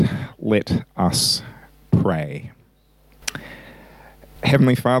let us pray.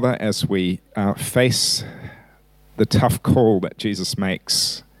 Heavenly Father, as we face the tough call that Jesus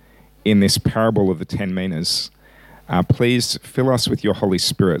makes in this parable of the 10 minas, please fill us with your Holy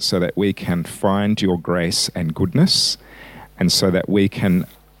Spirit so that we can find your grace and goodness, and so that we can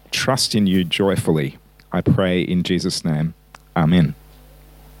trust in you joyfully. I pray in Jesus' name. Amen.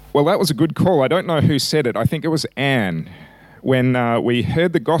 Well, that was a good call. I don't know who said it. I think it was Anne. When we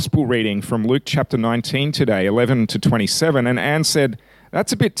heard the gospel reading from Luke chapter 19 today, 11 to 27, and Anne said,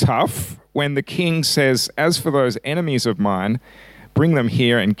 that's a bit tough when the king says, as for those enemies of mine, bring them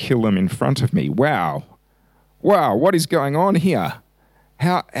here and kill them in front of me. Wow, what is going on here?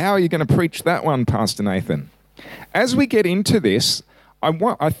 How are you going to preach that one, Pastor Nathan? As we get into this,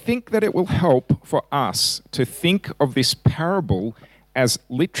 I think that it will help for us to think of this parable as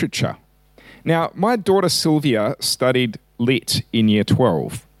literature. Now, my daughter Sylvia studied Lit in year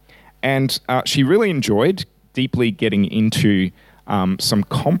 12, and she really enjoyed deeply getting into some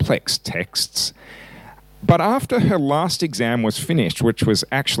complex texts. But after her last exam was finished, which was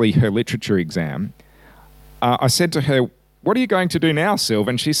actually her literature exam, I said to her, what are you going to do now, Sylv?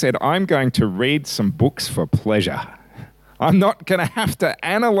 And she said, I'm going to read some books for pleasure. I'm not going to have to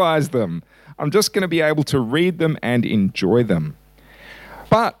analyze them. I'm just going to be able to read them and enjoy them.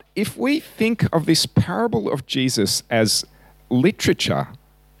 But if we think of this parable of Jesus as literature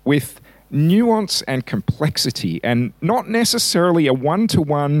with nuance and complexity, and not necessarily a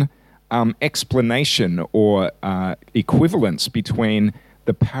one-to-one explanation or equivalence between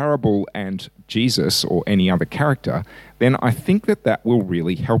the parable and Jesus or any other character, then I think that will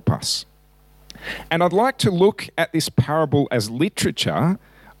really help us. And I'd like to look at this parable as literature,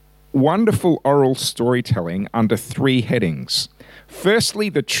 wonderful oral storytelling, under three headings. Firstly,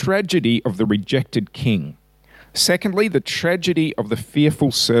 the tragedy of the rejected king. Secondly, the tragedy of the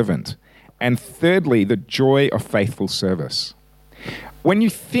fearful servant. And thirdly, the joy of faithful service. When you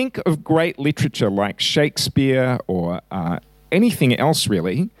think of great literature like Shakespeare or anything else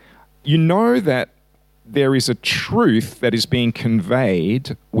really, you know that there is a truth that is being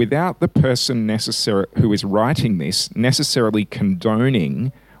conveyed without the person who is writing this necessarily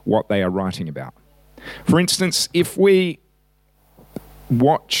condoning what they are writing about. For instance, if we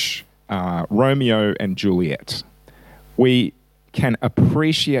watch Romeo and Juliet, we can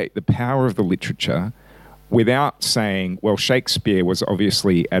appreciate the power of the literature without saying, well, Shakespeare was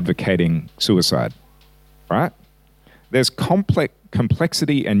obviously advocating suicide, right? There's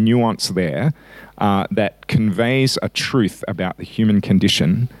complexity and nuance there that conveys a truth about the human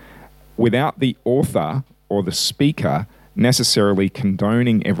condition without the author or the speaker necessarily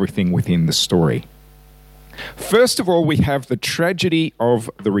condoning everything within the story. First of all, we have the tragedy of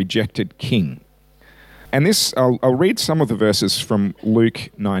the rejected king. And this, I'll read some of the verses from Luke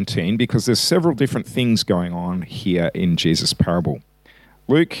 19 because there's several different things going on here in Jesus' parable.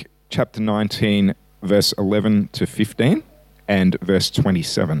 Luke chapter 19, verse 11 to 15 and verse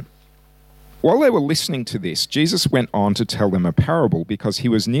 27. While they were listening to this, Jesus went on to tell them a parable because he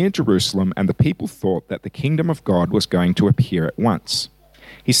was near Jerusalem and the people thought that the kingdom of God was going to appear at once.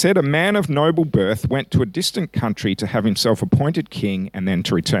 He said, a man of noble birth went to a distant country to have himself appointed king and then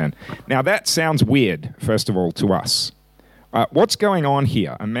to return. Now that sounds weird, first of all, to us. What's going on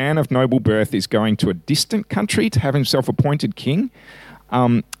here? A man of noble birth is going to a distant country to have himself appointed king?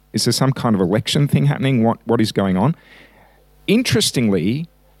 Is there some kind of election thing happening? What is going on? Interestingly,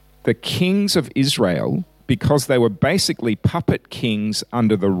 the kings of Israel, because they were basically puppet kings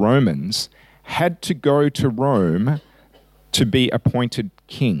under the Romans, had to go to Rome to be appointed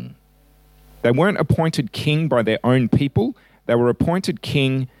king. They weren't appointed king by their own people. They were appointed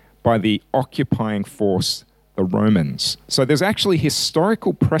king by the occupying force, the Romans. So there's actually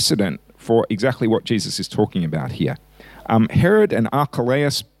historical precedent for exactly what Jesus is talking about here. Herod and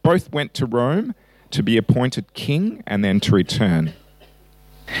Archelaus both went to Rome to be appointed king and then to return.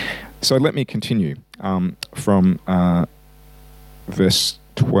 So let me continue from verse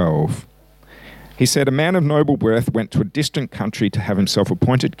 12. He said, a man of noble birth went to a distant country to have himself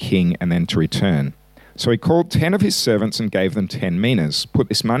appointed king and then to return. So he called 10 of his servants and gave them 10 minas. Put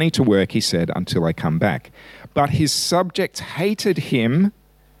this money to work, he said, until I come back. But his subjects hated him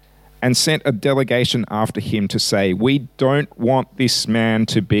and sent a delegation after him to say, we don't want this man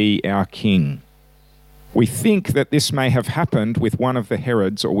to be our king. We think that this may have happened with one of the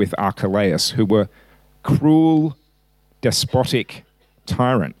Herods or with Archelaus, who were cruel, despotic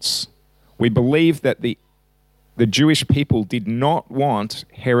tyrants. We believe that the Jewish people did not want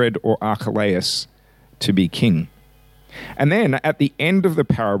Herod or Archelaus to be king. And then at the end of the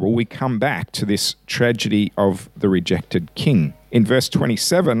parable, we come back to this tragedy of the rejected king. In verse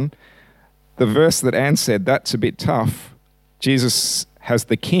 27, the verse that Anne said, that's a bit tough. Jesus has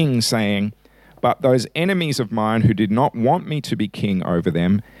the king saying, "But those enemies of mine who did not want me to be king over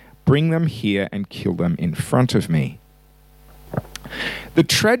them, bring them here and kill them in front of me." The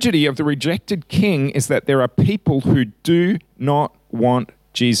tragedy of the rejected king is that there are people who do not want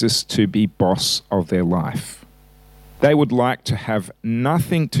Jesus to be boss of their life. They would like to have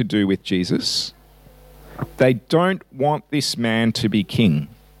nothing to do with Jesus. They don't want this man to be king.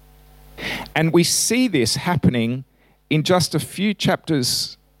 And we see this happening in just a few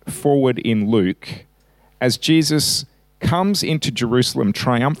chapters forward in Luke as Jesus comes into Jerusalem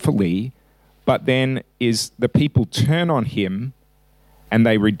triumphantly, but then the people turn on him and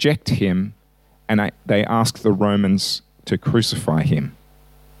they reject him and they ask the Romans to crucify him.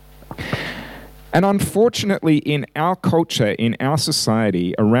 And unfortunately, in our culture, in our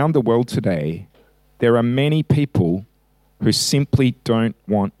society, around the world today, there are many people who simply don't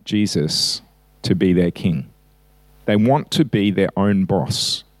want Jesus to be their king. They want to be their own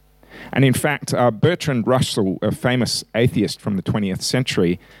boss. And in fact, Bertrand Russell, a famous atheist from the 20th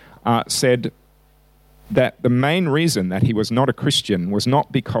century, said that the main reason that he was not a Christian was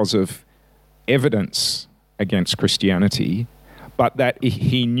not because of evidence against Christianity, but that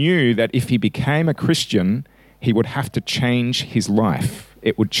he knew that if he became a Christian, he would have to change his life.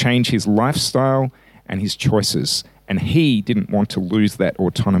 It would change his lifestyle and his choices, and he didn't want to lose that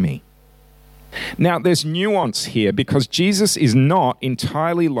autonomy. Now, there's nuance here because Jesus is not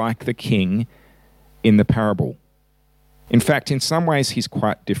entirely like the king in the parable. In fact, in some ways, he's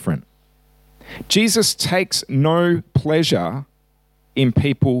quite different. Jesus takes no pleasure in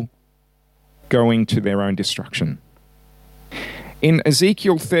people going to their own destruction. In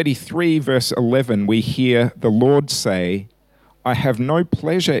Ezekiel 33, verse 11, we hear the Lord say, "I have no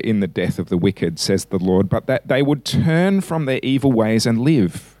pleasure in the death of the wicked, says the Lord, but that they would turn from their evil ways and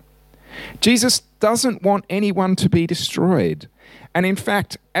live." Jesus doesn't want anyone to be destroyed. And in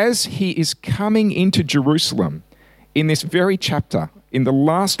fact, as he is coming into Jerusalem in this very chapter, in the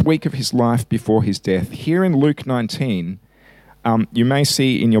last week of his life before his death, here in Luke 19, you may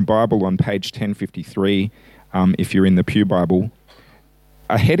see in your Bible on page 1053, if you're in the Pew Bible,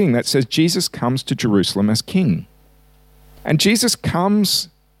 a heading that says, Jesus comes to Jerusalem as king. And Jesus comes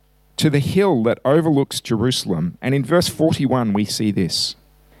to the hill that overlooks Jerusalem. And in verse 41, we see this.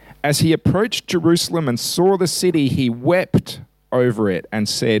 As he approached Jerusalem and saw the city, he wept over it and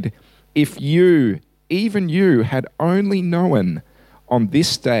said, "If you, even you, had only known on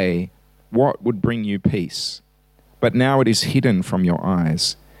this day what would bring you peace. But now it is hidden from your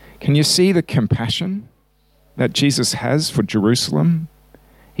eyes." Can you see the compassion that Jesus has for Jerusalem?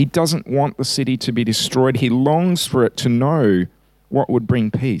 He doesn't want the city to be destroyed. He longs for it to know what would bring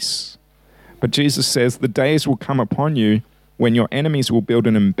peace. But Jesus says, "The days will come upon you when your enemies will build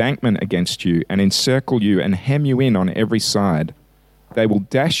an embankment against you and encircle you and hem you in on every side. They will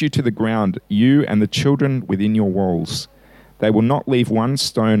dash you to the ground, you and the children within your walls. They will not leave one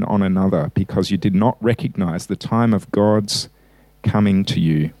stone on another because you did not recognize the time of God's coming to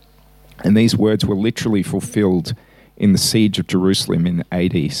you." And these words were literally fulfilled in the siege of Jerusalem in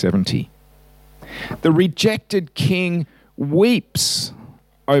AD 70. The rejected king weeps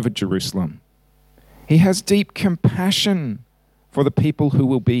over Jerusalem. He has deep compassion for the people who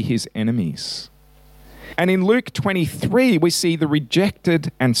will be his enemies. And in Luke 23, we see the rejected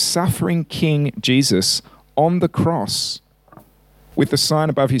and suffering King Jesus on the cross with the sign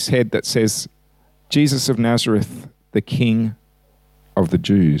above his head that says, "Jesus of Nazareth, the King of the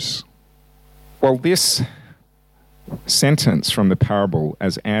Jews." Well, this sentence from the parable,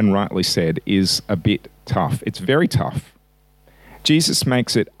 as Anne rightly said, is a bit tough. It's very tough. Jesus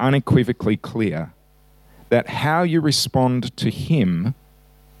makes it unequivocally clear that how you respond to him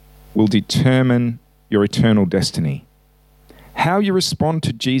will determine your eternal destiny. How you respond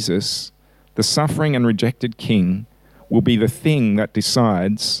to Jesus, the suffering and rejected King, will be the thing that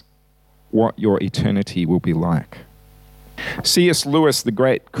decides what your eternity will be like. C.S. Lewis, the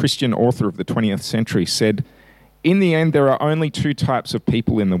great Christian author of the 20th century, said, "In the end, there are only two types of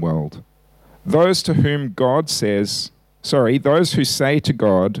people in the world. Those who say to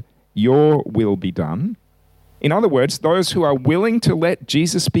God, 'Your will be done.' In other words, those who are willing to let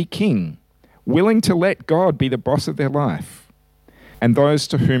Jesus be king, willing to let God be the boss of their life. And those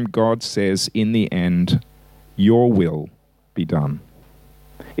to whom God says, in the end, 'Your will be done.'"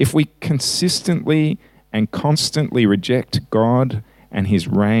 If we consistently and constantly reject God and his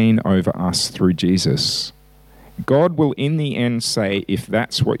reign over us through Jesus, God will in the end say, "If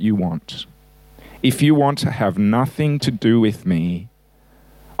that's what you want, if you want to have nothing to do with me,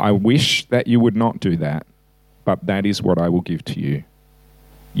 I wish that you would not do that, but that is what I will give to you."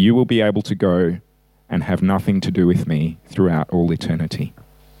 You will be able to go and have nothing to do with me throughout all eternity.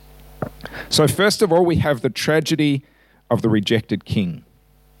 So first of all, we have the tragedy of the rejected king.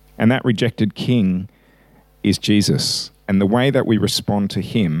 And that rejected king is Jesus. And the way that we respond to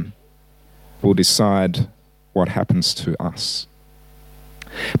him will decide what happens to us.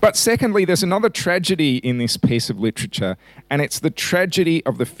 But secondly, there's another tragedy in this piece of literature, and it's the tragedy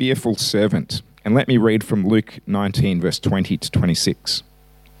of the fearful servant. And let me read from Luke 19, verse 20 to 26.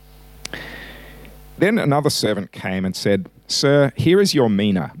 Then another servant came and said, "Sir, here is your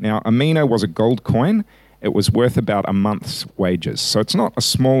mina." Now, a mina was a gold coin. It was worth about a month's wages. So it's not a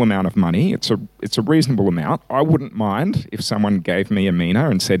small amount of money. It's a reasonable amount. I wouldn't mind if someone gave me a mina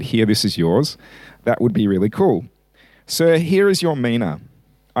and said, "Here, this is yours." That would be really cool. "Sir, here is your mina.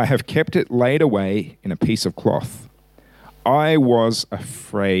 I have kept it laid away in a piece of cloth. I was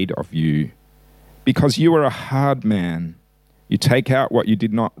afraid of you, because you are a hard man. You take out what you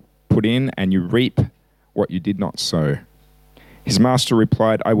did not put in, and you reap what you did not sow." His master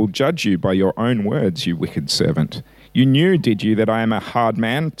replied, "I will judge you by your own words, you wicked servant. You knew, did you, that I am a hard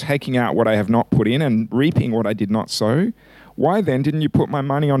man, taking out what I have not put in and reaping what I did not sow? Why then didn't you put my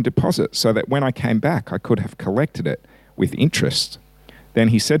money on deposit, so that when I came back I could have collected it with interest?" Then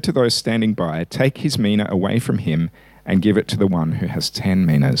he said to those standing by, "Take his mina away from him and give it to the one who has 10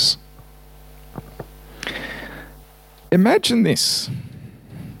 minas." Imagine this.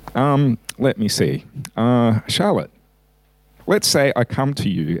 Let me see. Charlotte, let's say I come to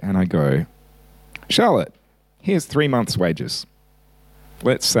you and I go, "Charlotte, here's 3 months' wages."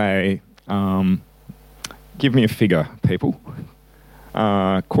 Let's say, give me a figure, people.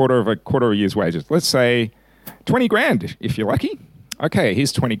 Quarter of a year's wages. Let's say 20 grand, if you're lucky. Okay,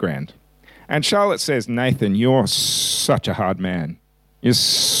 here's 20 grand. And Charlotte says, "Nathan, you're such a hard man. You're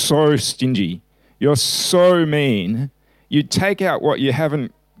so stingy. You're so mean. You take out what you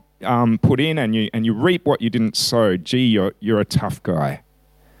haven't put in, and you reap what you didn't sow. Gee, you're a tough guy."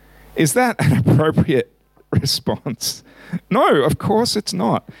 Is that an appropriate response? No, of course it's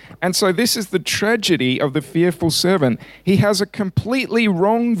not. And so this is the tragedy of the fearful servant. He has a completely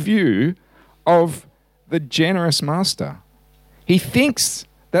wrong view of the generous master. He thinks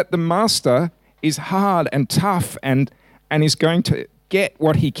that the master is hard and tough and is going to get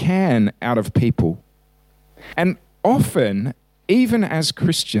what he can out of people. And often, even as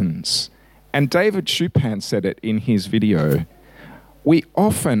Christians, and David Chupin said it in his video, we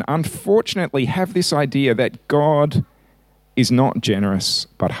often, unfortunately, have this idea that God is not generous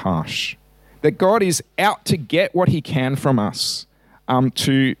but harsh. That God is out to get what he can from us,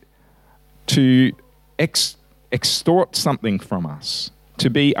 to extort something from us, to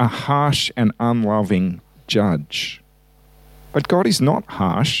be a harsh and unloving judge. But God is not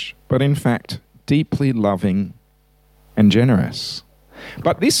harsh, but in fact, deeply loving and generous.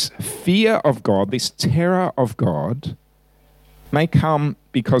 But this fear of God, this terror of God, may come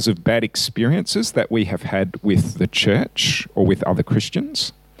because of bad experiences that we have had with the church or with other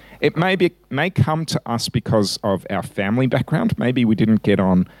Christians. It may come to us because of our family background. Maybe we didn't get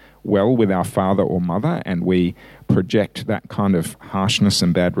on well with our father or mother, and we project that kind of harshness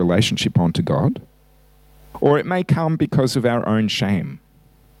and bad relationship onto God. Or it may come because of our own shame.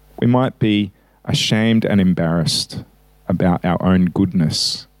 We might be ashamed and embarrassed about our own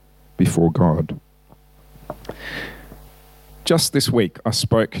goodness before God. Just this week, I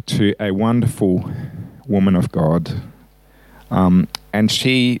spoke to a wonderful woman of God, and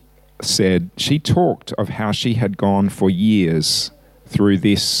she talked of how she had gone for years through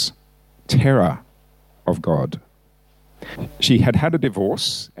this terror of God. She had had a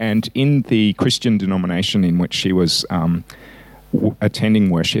divorce, and in the Christian denomination in which she was attending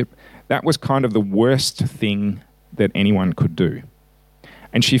worship, that was kind of the worst thing that anyone could do.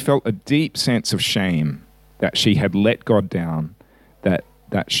 And she felt a deep sense of shame that she had let God down, that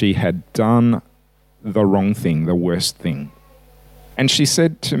she had done the wrong thing, the worst thing. And she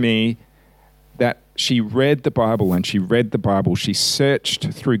said to me that she read the Bible and she read the Bible, she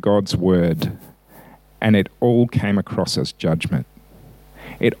searched through God's word, and it all came across as judgment.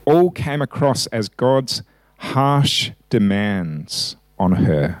 It all came across as God's harsh demands on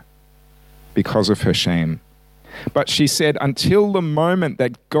her because of her shame. But she said until the moment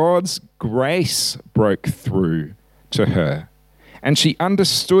that God's grace broke through to her, and she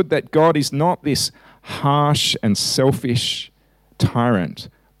understood that God is not this harsh and selfish tyrant,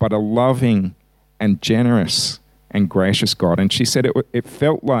 but a loving and generous and gracious God. And she said it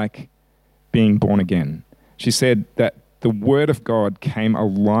felt like being born again. She said that the word of God came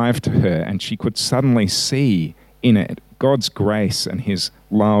alive to her, and she could suddenly see in it God's grace and his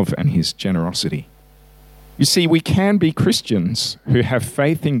love and his generosity. You see, we can be Christians who have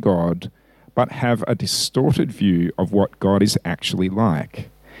faith in God, but have a distorted view of what God is actually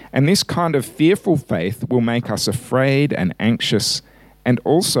like. And this kind of fearful faith will make us afraid and anxious and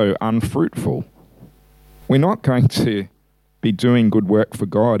also unfruitful. We're not going to be doing good work for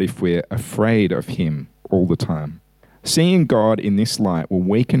God if we're afraid of Him all the time. Seeing God in this light will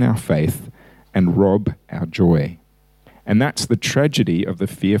weaken our faith and rob our joy. And that's the tragedy of the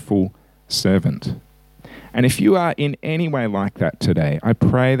fearful servant. And if you are in any way like that today, I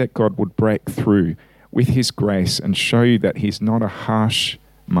pray that God would break through with His grace and show you that He's not a harsh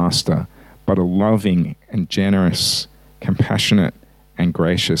master, but a loving and generous, compassionate and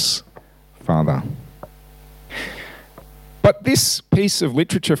gracious Father. But this piece of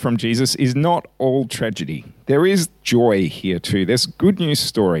literature from Jesus is not all tragedy. There is joy here too. There's a good news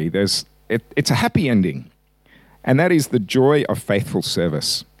story. It's a happy ending. And that is the joy of faithful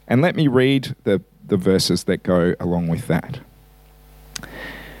service. And let me read the verses that go along with that.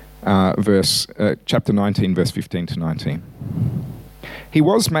 Chapter 19, verse 15 to 19. He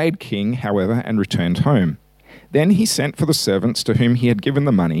was made king, however, and returned home. Then he sent for the servants to whom he had given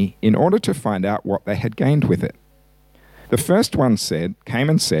the money in order to find out what they had gained with it. The first one came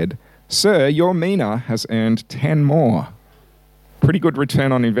and said, "Sir, your mina has earned 10 more." Pretty good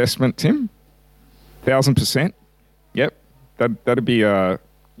return on investment, Tim? 1,000%? Yep. That'd be,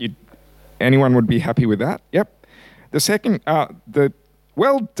 anyone would be happy with that? Yep. The second,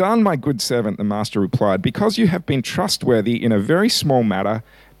 "Well done, my good servant," the master replied. "Because you have been trustworthy in a very small matter,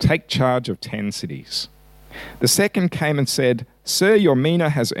 take charge of 10 cities." The second came and said, "Sir, your mina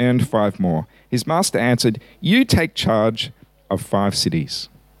has earned 5 more." His master answered, "You take charge of 5 cities."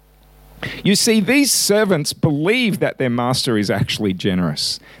 You see, these servants believe that their master is actually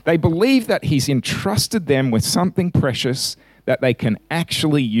generous. They believe that he's entrusted them with something precious that they can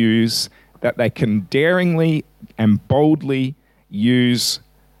actually use, that they can daringly and boldly use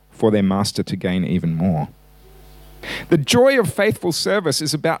for their master to gain even more. The joy of faithful service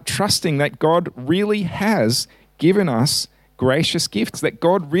is about trusting that God really has given us gracious gifts, that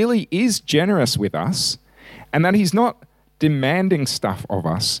God really is generous with us, and that He's not demanding stuff of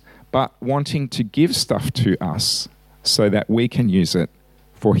us, but wanting to give stuff to us so that we can use it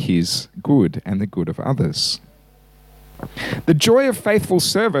for His good and the good of others. The joy of faithful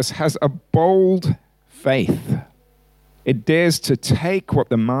service has a bold faith. It dares to take what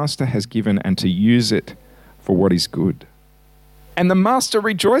the master has given and to use it for what is good. And the master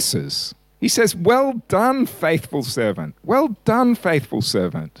rejoices. He says, "Well done, faithful servant. Well done, faithful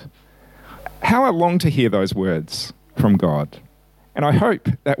servant." How I long to hear those words from God. And I hope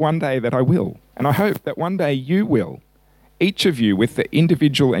that one day that I will. And I hope that one day you will. Each of you with the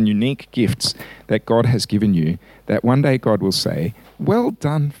individual and unique gifts that God has given you, that one day God will say, "Well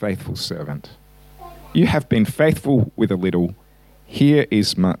done, faithful servant. You have been faithful with a little. Here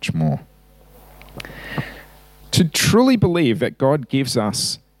is much more." To truly believe that God gives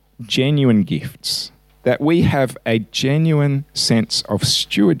us genuine gifts, that we have a genuine sense of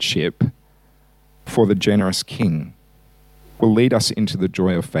stewardship for the generous King, will lead us into the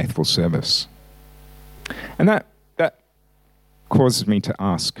joy of faithful service. And that causes me to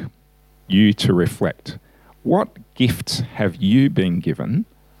ask you to reflect, what gifts have you been given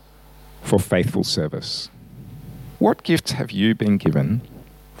for faithful service? What gifts have you been given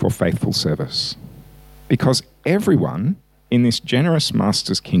for faithful service? Because everyone in this generous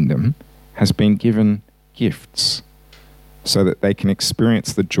master's kingdom has been given gifts so that they can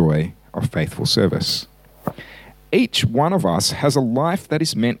experience the joy of faithful service. Each one of us has a life that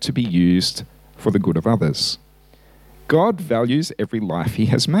is meant to be used for the good of others. God values every life He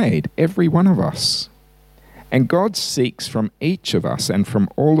has made, every one of us. And God seeks from each of us and from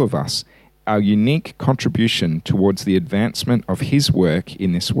all of us our unique contribution towards the advancement of His work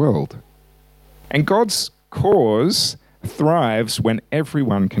in this world. And God's cause thrives when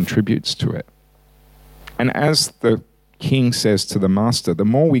everyone contributes to it. And as the King says to the master, the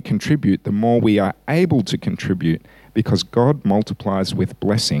more we contribute, the more we are able to contribute, because God multiplies with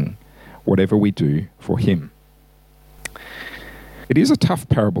blessing whatever we do for Him. It is a tough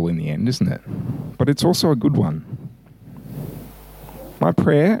parable in the end, isn't it? But it's also a good one. My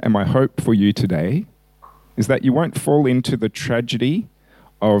prayer and my hope for you today is that you won't fall into the tragedy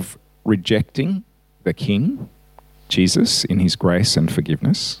of rejecting the King, Jesus, in His grace and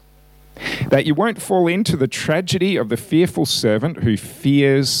forgiveness. That you won't fall into the tragedy of the fearful servant who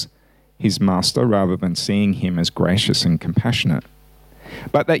fears his master rather than seeing him as gracious and compassionate.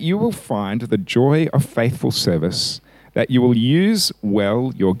 But that you will find the joy of faithful service, that you will use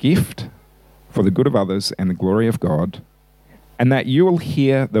well your gift for the good of others and the glory of God, and that you will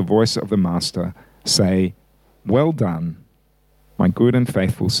hear the voice of the master say, Well done, my good and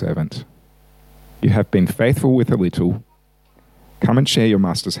faithful servant. You have been faithful with a little. Come and share your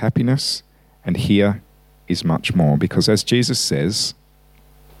master's happiness, and here is much more. Because as Jesus says,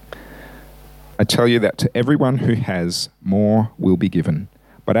 I tell you that to everyone who has, more will be given.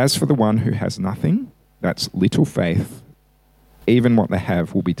 But as for the one who has nothing, that's little faith, even what they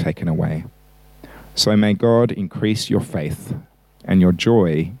have will be taken away. So may God increase your faith and your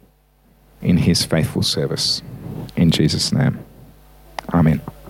joy in his faithful service. In Jesus' name, amen.